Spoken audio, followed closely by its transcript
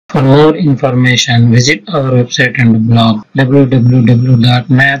For more information, visit our website and blog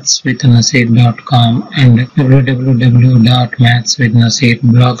www.mathswithnaseer.com and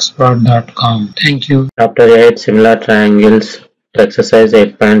www.mathswithnaseerblogspot.com. Thank you. Chapter 8 Similar Triangles. Exercise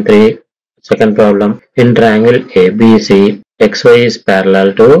 8.3. Second problem. In triangle ABC, XY is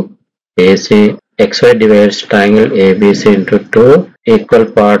parallel to AC. XY divides triangle ABC into two equal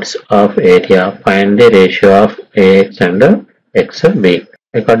parts of area. Find the ratio of AX and XB.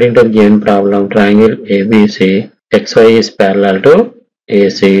 According to the given problem, triangle ABC, XY is parallel to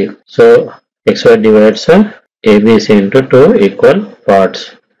AC. So XY divides ABC into two equal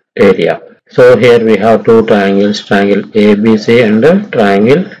parts area. So here we have two triangles, triangle ABC and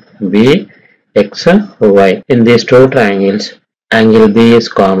triangle BXY. In these two triangles, angle B is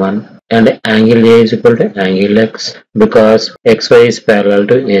common and angle A is equal to angle X. Because XY is parallel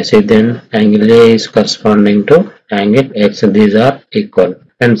to AC, then angle A is corresponding to angle X. These are equal.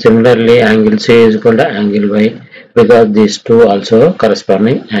 And similarly, angle C is equal to angle Y, because these two also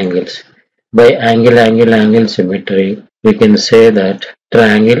corresponding angles. By angle symmetry, we can say that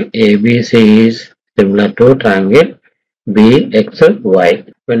triangle ABC is similar to triangle BXY.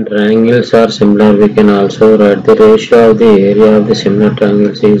 When triangles are similar, we can also write the ratio of the area of the similar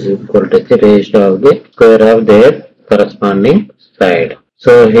triangles is equal to the ratio of the square of their corresponding side.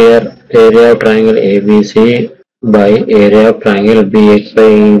 So here, area of triangle ABC by area of triangle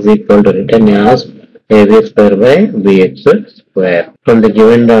BXY is equal to written as AB square by BX square. From the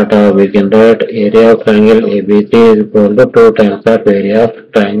given data, we can write area of triangle ABC is equal to 2 times of area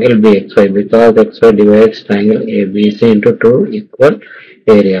of triangle BXY, because XY divides triangle ABC into two equal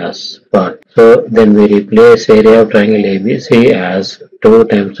areas part. So then we replace area of triangle ABC as 2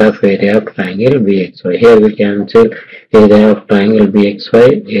 times of area of triangle BXY. Here we cancel area of triangle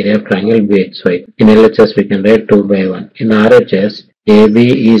BXY, area of triangle BXY. In LHS we can write 2 by 1. In RHS,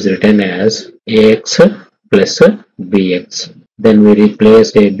 AB is written as AX plus BX. Then we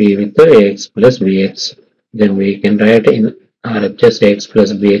replace AB with AX plus BX. Then we can write in RHS AX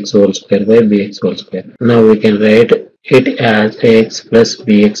plus BX whole square by BX whole square. Now we can write it as AX plus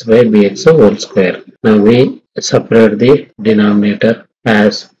BX by BX whole square. Now we separate the denominator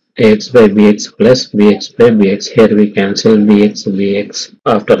as AX by BX plus BX by BX. Here we cancel BX.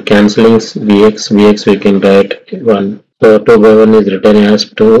 After cancelling BX, we can write 1. So 2 by 1 is written as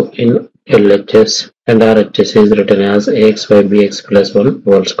 2 in LHS, and RHS is written as AX by BX plus 1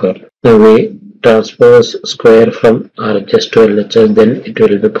 whole square. Now we transpose square from RHS to LHS, then it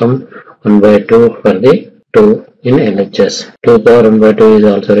will become 1 by 2 for the 2 in LHS. 2 power 1 by 2 is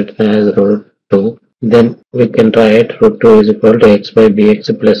also written as root 2. Then we can write root 2 is equal to x by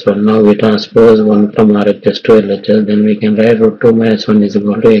bx plus 1. Now we transpose 1 from RHS to LHS. Then we can write root 2 minus 1 is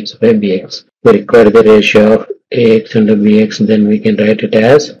equal to x by bx. We require the ratio of ax and bx. Then we can write it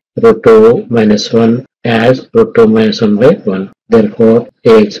as root 2 minus 1 as root 2 minus 1 by 1. Therefore,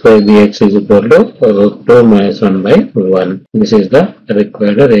 ax by bx is equal to root 2 minus 1 by 1. This is the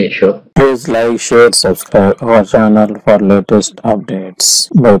required ratio. Please like, share, subscribe our channel for latest updates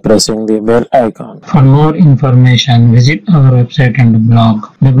by pressing the bell icon. For more information, visit our website and blog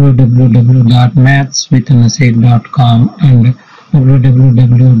www.mathswithnaseer.com and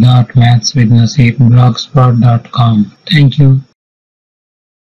www.mathswithnaseerblogspot.com. Thank you.